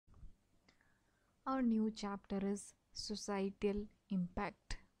Our new chapter is societal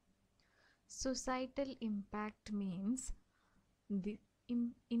impact. Societal impact means the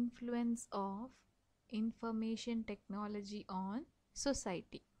influence of information technology on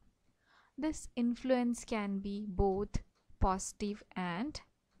society. This influence can be both positive and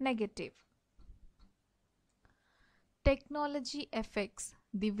negative. Technology affects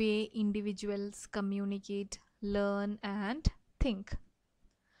the way individuals communicate, learn, and think.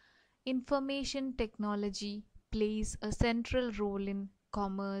 Information technology plays a central role in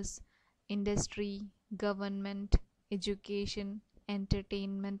commerce, industry, government, education,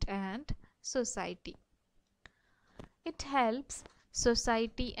 entertainment, and society. It helps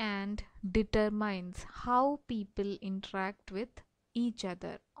society and determines how people interact with each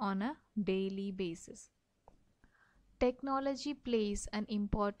other on a daily basis. Technology plays an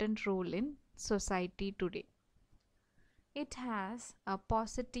important role in society today. It has a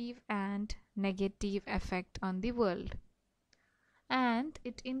positive and negative effect on the world, and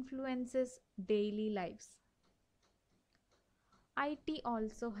it influences daily lives. IT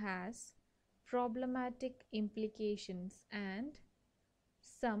also has problematic implications and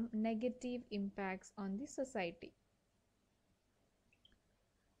some negative impacts on the society.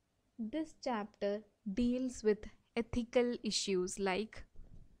 This chapter deals with ethical issues like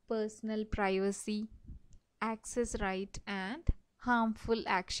personal privacy, access right, and harmful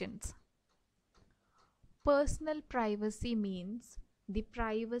actions. Personal privacy means the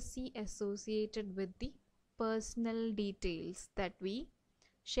privacy associated with the personal details that we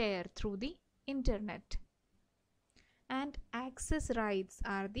share through the internet. And access rights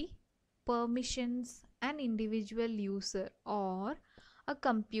are the permissions an individual user or a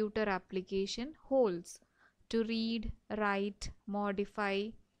computer application holds to read, write, modify,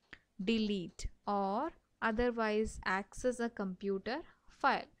 delete, or otherwise access a computer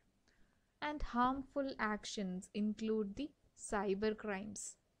file. And harmful actions include the cyber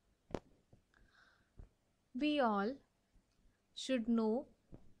crimes. We all should know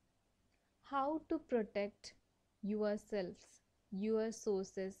how to protect yourselves, your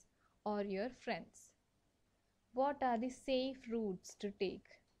sources, or your friends. What are the safe routes to take,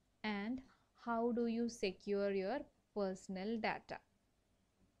 and how do you secure your personal data?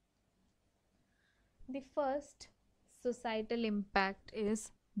 The first societal impact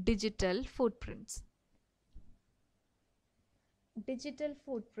is digital footprints. Digital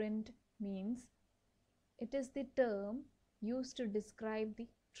footprint means it is the term used to describe the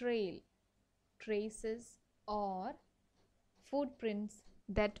trail, traces, or footprints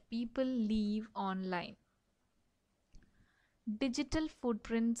that people leave online. Digital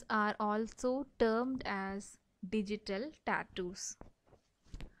footprints are also termed as digital tattoos.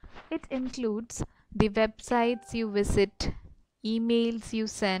 It includes the websites you visit, emails you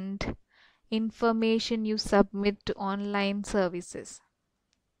send, information you submit to online services.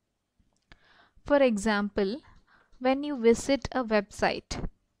 For example, when you visit a website,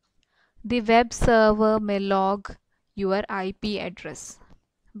 the web server may log your IP address,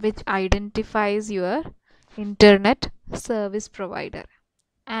 which identifies your internet service provider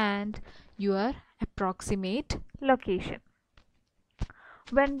and your approximate location.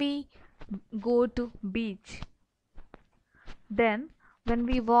 When we go to beach, then when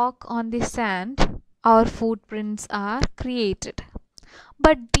we walk on the sand, our footprints are created.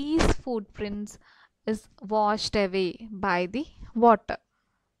 But these footprints is washed away by the water.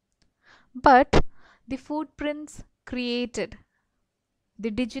 But the footprints created,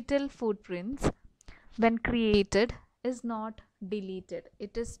 the digital footprints, when created, is not deleted.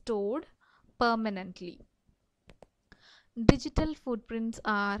 It is stored permanently. Digital footprints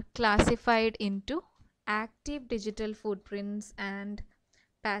are classified into active digital footprints and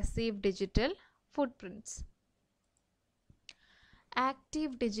passive digital footprints.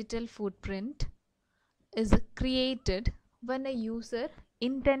 Active digital footprint is created when a user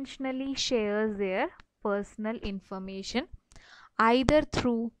intentionally shares their personal information either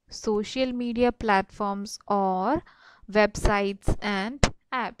through social media platforms or websites and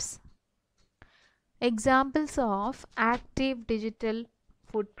apps. Examples of active digital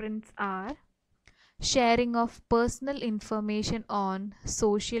footprints are sharing of personal information on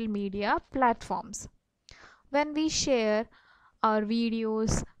social media platforms. When we share our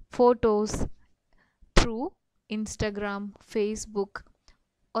videos, photos through Instagram, Facebook,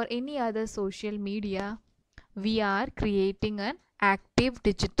 or any other social media, we are creating an active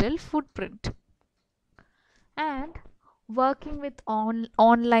digital footprint. And working with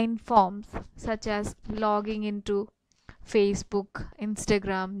online forms such as logging into Facebook,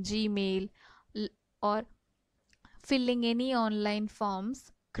 Instagram, Gmail, or filling any online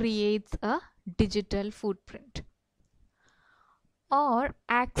forms creates a digital footprint. Or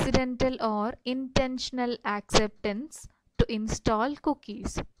accidental or intentional acceptance to install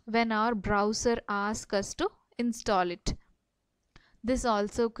cookies when our browser asks us to install it. This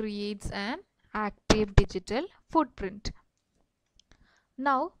also creates an active digital footprint.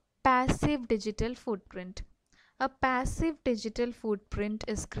 Now, passive digital footprint. A passive digital footprint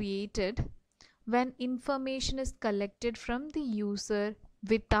is created when information is collected from the user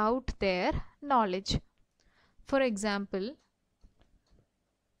without their knowledge. For example,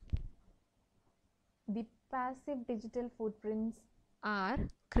 the passive digital footprints are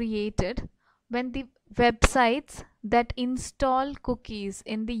created when the websites that install cookies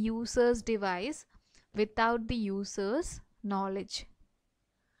in the user's device without the user's knowledge.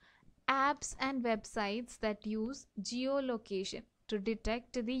 Apps and websites that use geolocation to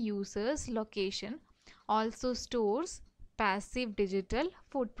detect the user's location also stores passive digital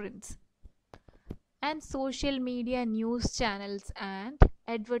footprints. And social media news channels and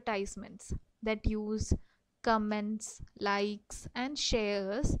advertisements that use comments, likes, and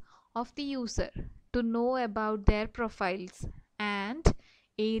shares of the user to know about their profiles and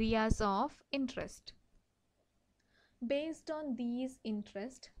areas of interest. Based on these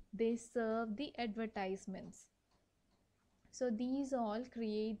interests, they serve the advertisements. So these all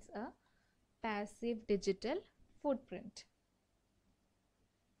creates a passive digital footprint.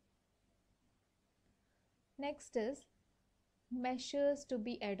 Next is measures to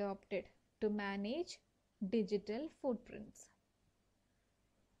be adopted to manage digital footprints.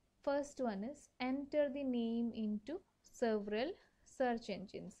 First one is enter the name into several search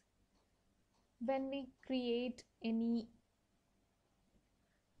engines. When we create any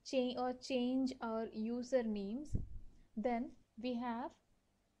change our usernames, then we have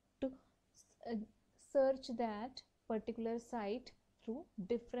to search that particular site through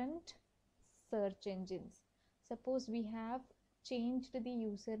different search engines. Suppose we have changed the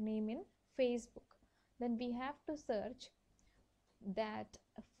username in Facebook, then we have to search that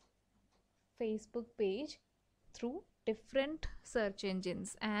Facebook page through different search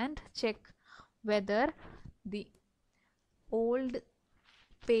engines and check whether the old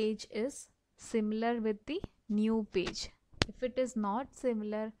page is similar with the new page. If it is not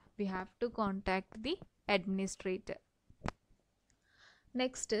similar, we have to contact the administrator.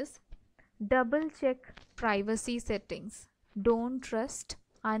 Next is double check privacy settings. Don't trust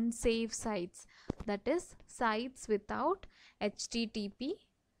unsafe sites, that is sites without HTTP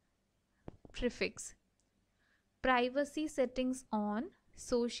prefix. Privacy settings on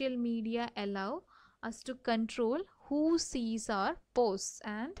social media allow us to control who sees our posts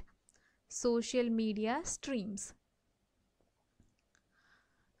and social media streams.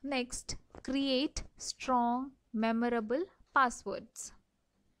 Next, create strong, memorable passwords.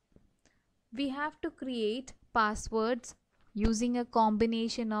 We have to create passwords using a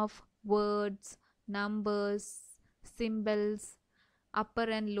combination of words, numbers, symbols, upper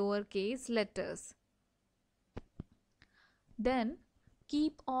and lower case letters. Then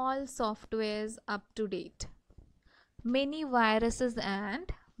keep all softwares up to date. Many viruses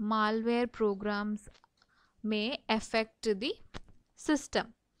and malware programs may affect the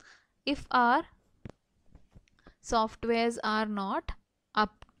system if our softwares are not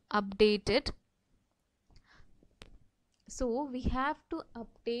updated. So we have to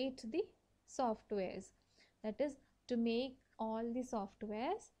update the softwares, that is to make all the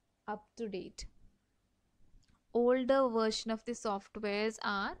softwares up to date. Older version of the softwares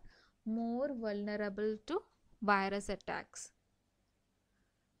are more vulnerable to virus attacks.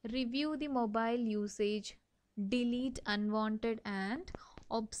 Review the mobile usage, delete unwanted and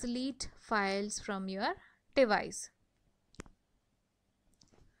obsolete files from your device.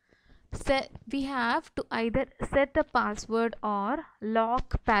 We have to either set a password or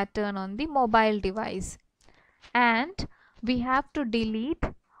lock pattern on the mobile device, and we have to delete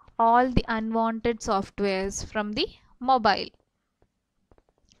all the unwanted softwares from the mobile,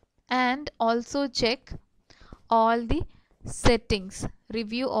 and also check all the settings,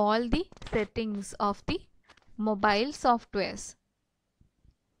 review all the settings of the mobile softwares.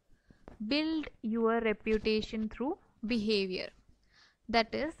 Build your reputation through behavior,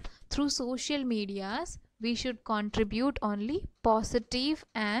 that is through social medias we should contribute only positive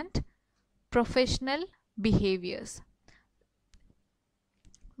and professional behaviors.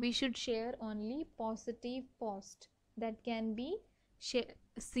 We should share only positive posts that can be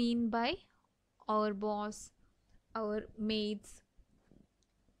seen by our boss, our mates.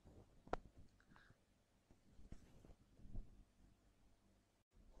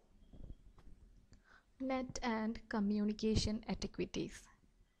 Net and communication etiquettes.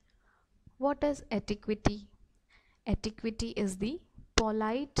 What is etiquette? Etiquette is the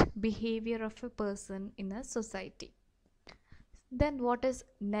polite behavior of a person in a society. Then what is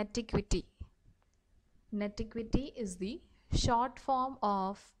netiquette? Netiquette is the short form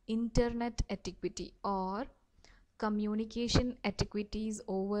of internet etiquette or communication etiquettes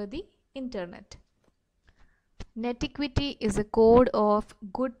over the internet. Netiquette is a code of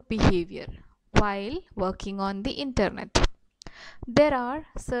good behavior while working on the internet. There are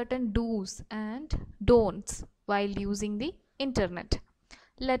certain do's and don'ts while using the internet.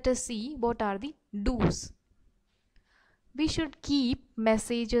 Let us see what are the do's. We should keep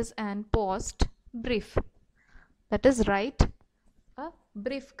messages and post brief. That is, write a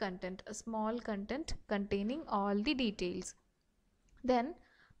brief content, a small content containing all the details. Then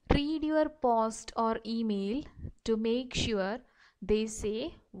read your post or email to make sure they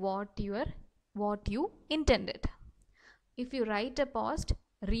say what you intended. If you write a post,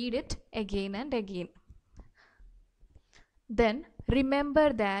 read it again and again. Then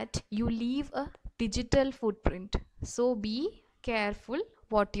remember that you leave a digital footprint, so be careful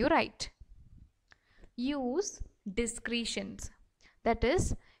what you write. Use discretions, that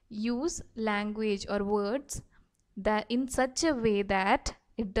is, use language or words that in such a way that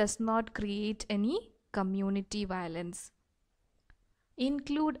it does not create any community violence.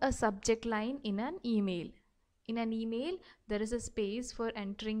 Include a subject line in an email. In an email, there is a space for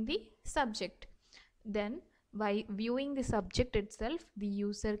entering the subject. Then by viewing the subject itself, the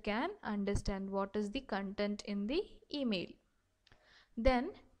user can understand what is the content in the email.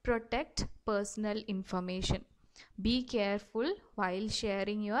 Then protect personal information. Be careful while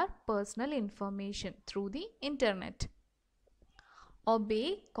sharing your personal information through the internet.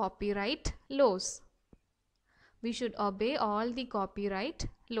 Obey copyright laws. We should obey all the copyright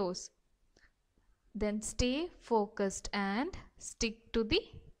laws. Then stay focused and stick to the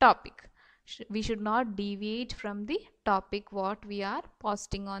topic. We should not deviate from the topic what we are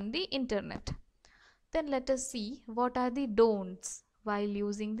posting on the internet. Then let us see what are the don'ts while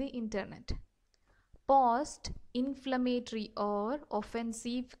using the internet. Post inflammatory or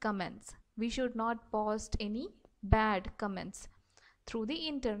offensive comments. We should not post any bad comments through the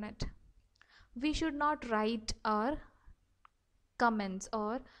internet. We should not write our comments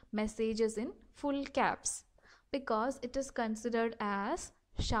or messages in full caps because it is considered as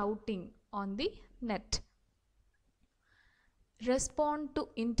shouting on the net. Respond to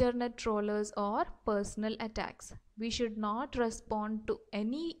internet trollers or personal attacks. We should not respond to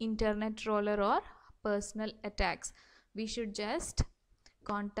any internet troller or personal attacks. We should just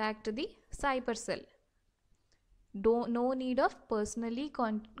contact the cyber cell. No need of personally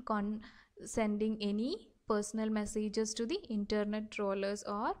sending any personal messages to the internet trollers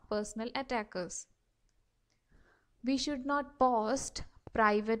or personal attackers. We should not post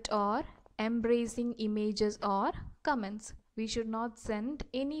private or embracing images or comments. We should not send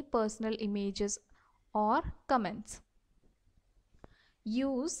any personal images or comments.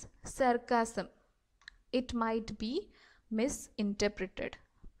 Use sarcasm. It might be misinterpreted.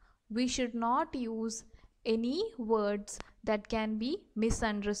 We should not use any words that can be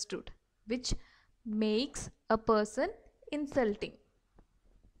misunderstood, which makes a person insulting.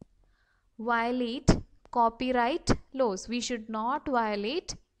 Violate copyright laws. We should not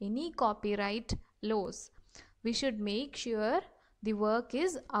violate any copyright laws. We should make sure the work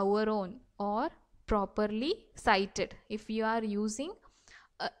is our own or properly cited. If you are using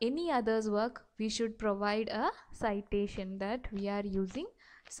any other's work, we should provide a citation that we are using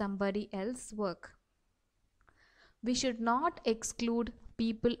somebody else's work. We should not exclude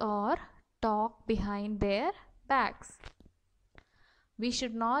people or talk behind their backs. We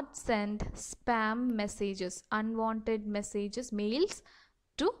should not send spam messages, unwanted messages, mails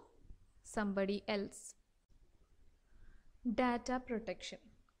to somebody else. Data protection.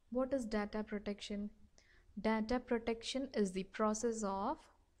 What is data protection? Data protection is the process of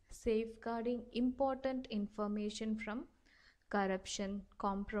safeguarding important information from corruption,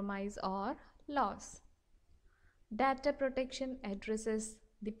 compromise, or loss. Data protection addresses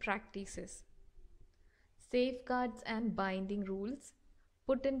the practices, safeguards, and binding rules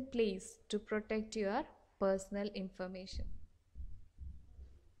put in place to protect your personal information.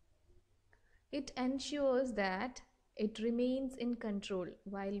 It ensures that it remains in control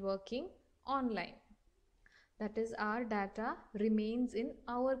while working online. That is, our data remains in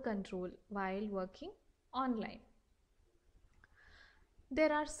our control while working online.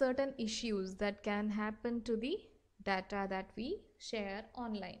 There are certain issues that can happen to the data that we share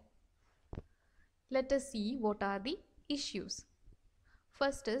online. Let us see what are the issues.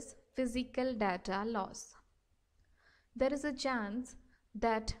 First is physical data loss. There is a chance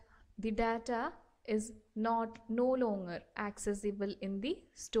that The data is not no longer accessible in the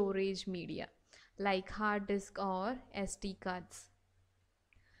storage media like hard disk or SD cards.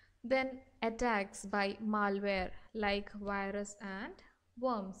 Then attacks by malware like virus and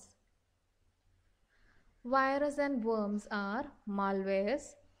worms. Virus and worms are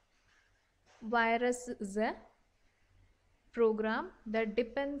malwares. Virus is a program that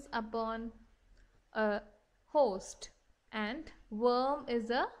depends upon a host, and worm is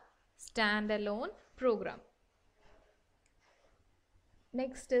a standalone program.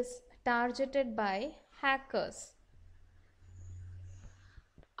 Next is targeted by hackers.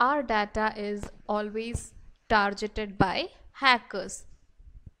 Our data is always targeted by hackers.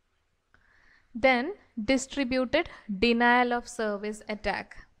 Then distributed denial of service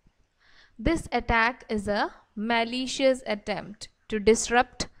attack. This attack is a malicious attempt to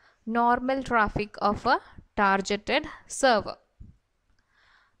disrupt normal traffic of a targeted server.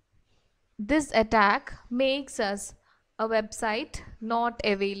 This attack makes us a website not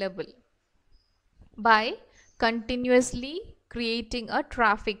available by continuously creating a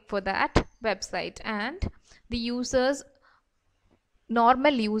traffic for that website, and the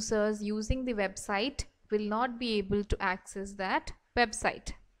normal users using the website will not be able to access that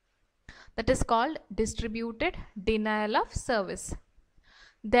website. That is called distributed denial of service.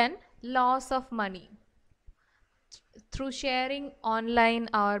 Then loss of money. Through sharing online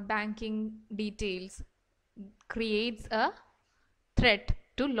or banking details creates a threat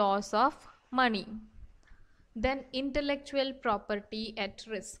to loss of money. Then intellectual property at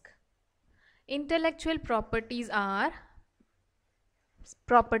risk. Intellectual properties are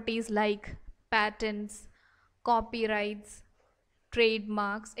properties like patents, copyrights,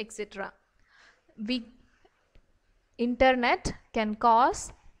 trademarks, etc. Internet can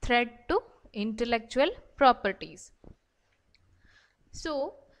cause threat to intellectual properties.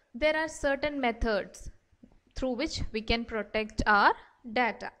 So there are certain methods through which we can protect our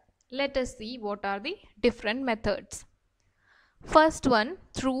data. Let us see what are the different methods. First one,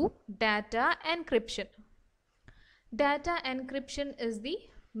 through data encryption. Data encryption is the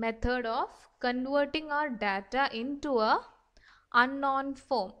method of converting our data into a unknown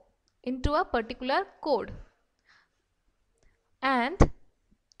form, into a particular code, and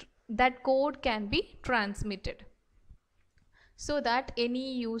that code can be transmitted so that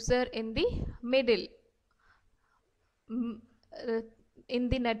any user in the middle in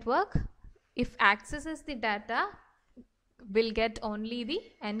the network, if accesses the data, will get only the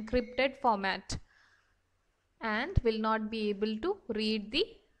encrypted format and will not be able to read the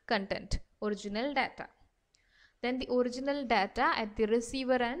content, original data. Then the original data at the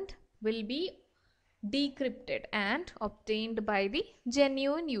receiver end will be decrypted and obtained by the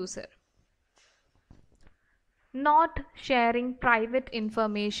genuine user. Not sharing private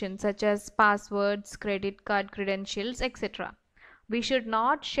information such as passwords, credit card credentials, etc. We should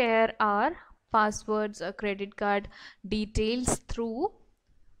not share our passwords or credit card details through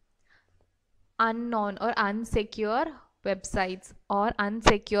unknown or unsecure websites or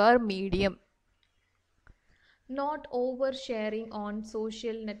unsecure medium. Not oversharing on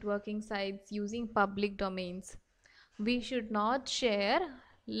social networking sites using public domains. We should not share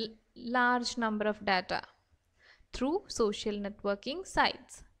large number of data through social networking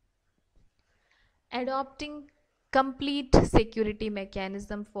sites. Adopting complete security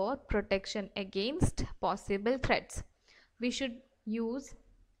mechanism for protection against possible threats. We should use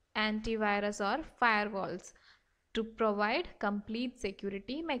antivirus or firewalls to provide complete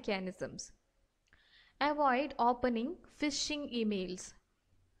security mechanisms. Avoid opening phishing emails.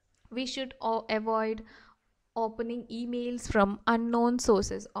 We should avoid opening emails from unknown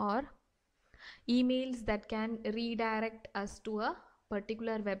sources or emails that can redirect us to a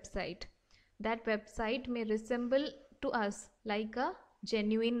particular website. That website may resemble to us like a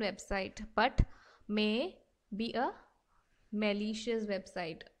genuine website but may be a malicious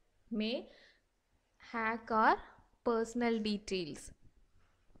website, may hack our personal details.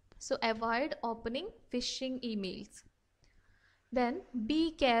 So avoid opening phishing emails. Then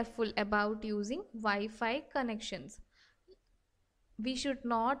be careful about using Wi-Fi connections. We should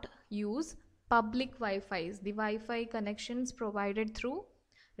not use public Wi-Fis, the Wi-Fi connections provided through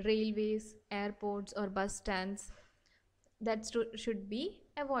railways, airports or bus stands, that should be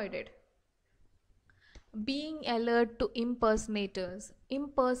avoided. Being alert to impersonators.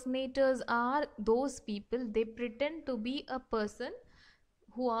 Impersonators are those people, they pretend to be a person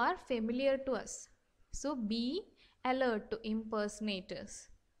who are familiar to us. So be alert to impersonators.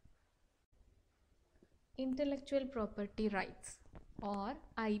 Intellectual property rights or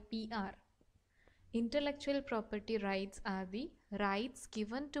IPR. Intellectual property rights are the rights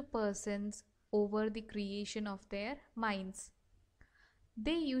given to persons over the creation of their minds.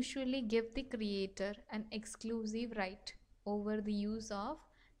 They usually give the creator an exclusive right over the use of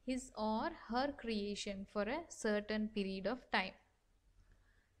his or her creation for a certain period of time.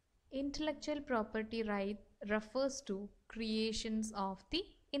 Intellectual property right refers to creations of the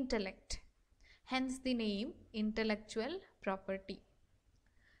intellect, hence the name intellectual property.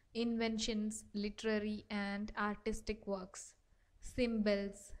 Inventions, literary and artistic works,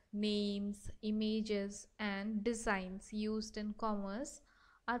 symbols, names, images, and designs used in commerce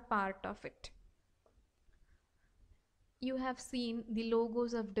are part of it. You have seen the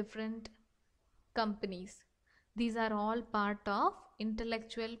logos of different companies. These are all part of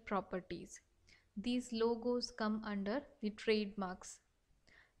intellectual properties. These logos come under the trademarks,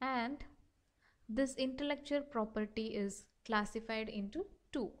 and this intellectual property is classified into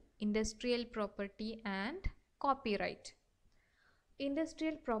two: industrial property and copyright.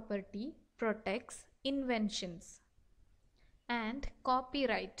 Industrial property protects inventions, and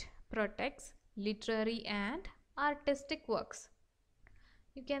copyright protects literary and artistic works.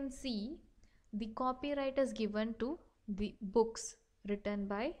 You can see the copyright is given to the books written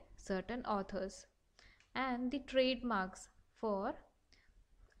by certain authors, and the trademarks for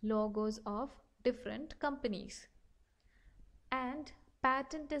logos of different companies, and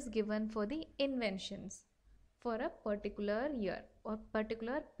patent is given for the inventions. For a particular year or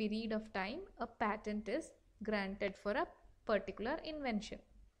particular period of time, a patent is granted for a particular invention.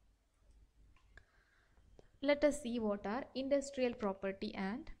 Let us see what are industrial property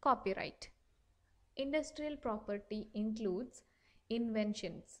and copyright. Industrial property includes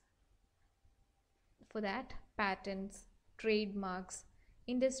inventions. For that, patents, trademarks,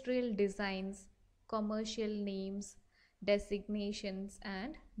 industrial designs, commercial names, designations,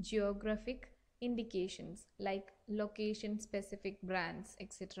 and geographic indications like location specific brands,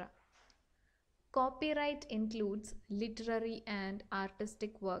 etc. Copyright includes literary and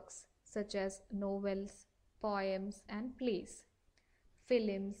artistic works such as novels, poems, and plays,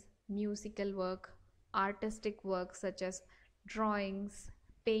 films, musical work, artistic work such as drawings,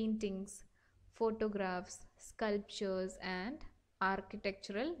 paintings, photographs, sculptures, and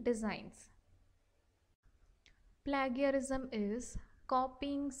architectural designs. Plagiarism is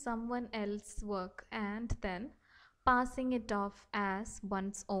copying someone else's work and then passing it off as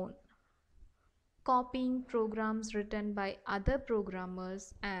one's own. Copying programs written by other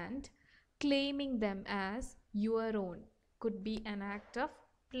programmers and claiming them as your own could be an act of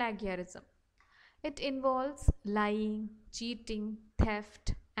plagiarism. It involves lying, cheating,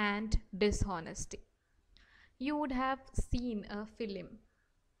 theft, and dishonesty. You would have seen a film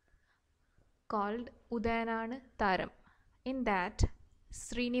called Udayananu Taram. In that,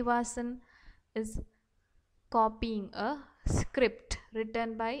 Srinivasan is copying a script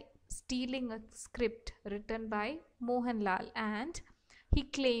written by stealing a script written by Mohanlal, and he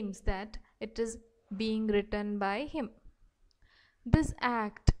claims that it is being written by him. This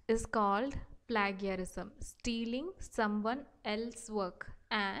act is called plagiarism, stealing someone else's work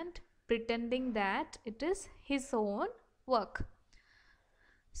and pretending that it is his own work.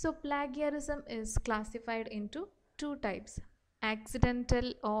 So plagiarism is classified into two types: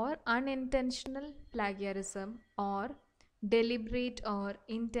 accidental or unintentional plagiarism, or deliberate or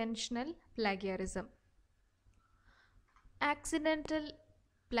intentional plagiarism. Accidental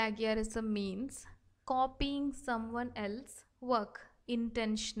plagiarism means copying someone else's work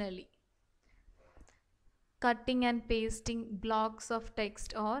intentionally, cutting and pasting blocks of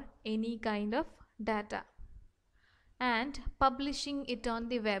text or any kind of data, and publishing it on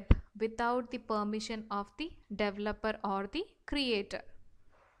the web without the permission of the developer or the creator.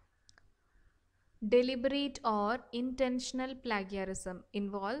 Deliberate or intentional plagiarism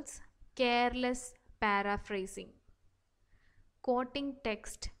involves careless paraphrasing, quoting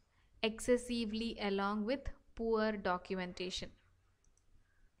text excessively along with poor documentation.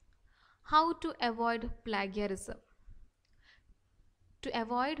 How to avoid plagiarism? To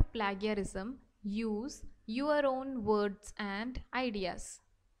avoid plagiarism, use your own words and ideas.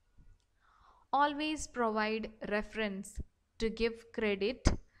 Always provide reference to give credit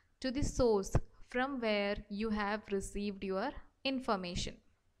to the source from where you have received your information.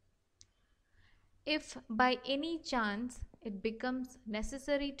 If by any chance it becomes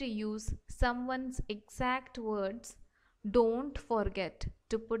necessary to use someone's exact words, don't forget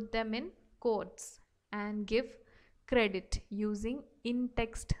to put them in quotes and give credit using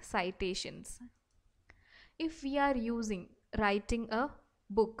in-text citations. If we are writing a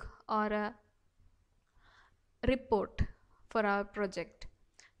book or a report for our project,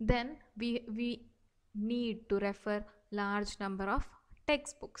 then we need to refer large number of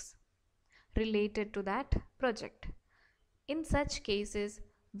textbooks related to that project. In such cases,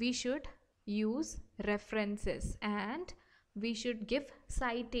 we should use references and we should give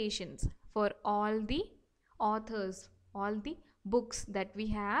citations for all the authors, all the books that we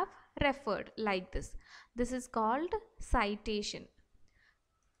have referred like this. This is called citation.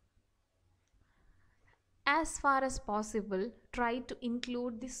 As far as possible, try to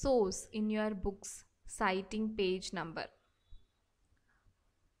include the source in your book's citing page number.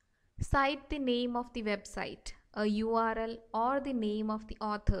 Cite the name of the website, a URL, or the name of the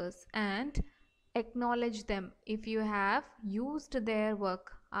authors and acknowledge them if you have used their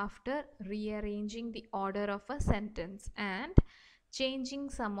work after rearranging the order of a sentence and changing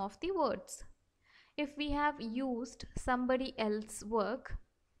some of the words. If we have used somebody else's work,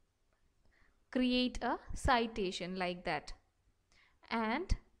 create a citation like that.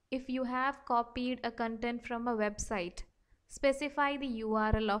 And if you have copied a content from a website, specify the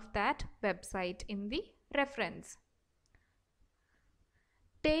URL of that website in the reference.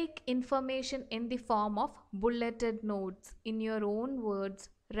 Take information in the form of bulleted notes in your own words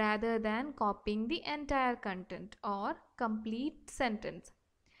rather than copying the entire content or complete sentence.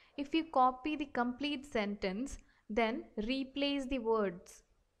 If you copy the complete sentence, then replace the words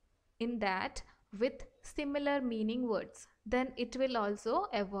in that with similar meaning words. Then it will also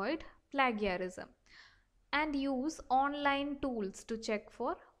avoid plagiarism. And use online tools to check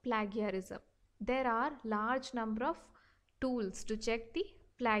for plagiarism. There are large number of tools to check the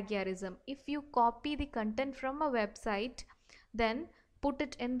plagiarism. If you copy the content from a website, then put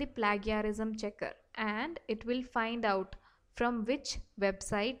it in the plagiarism checker and it will find out from which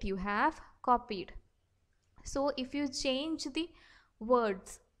website you have copied. So if you change the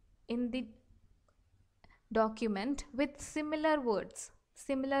words in the document with similar words,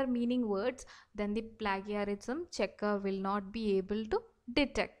 similar meaning words, then the plagiarism checker will not be able to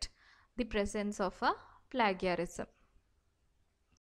detect the presence of a plagiarism.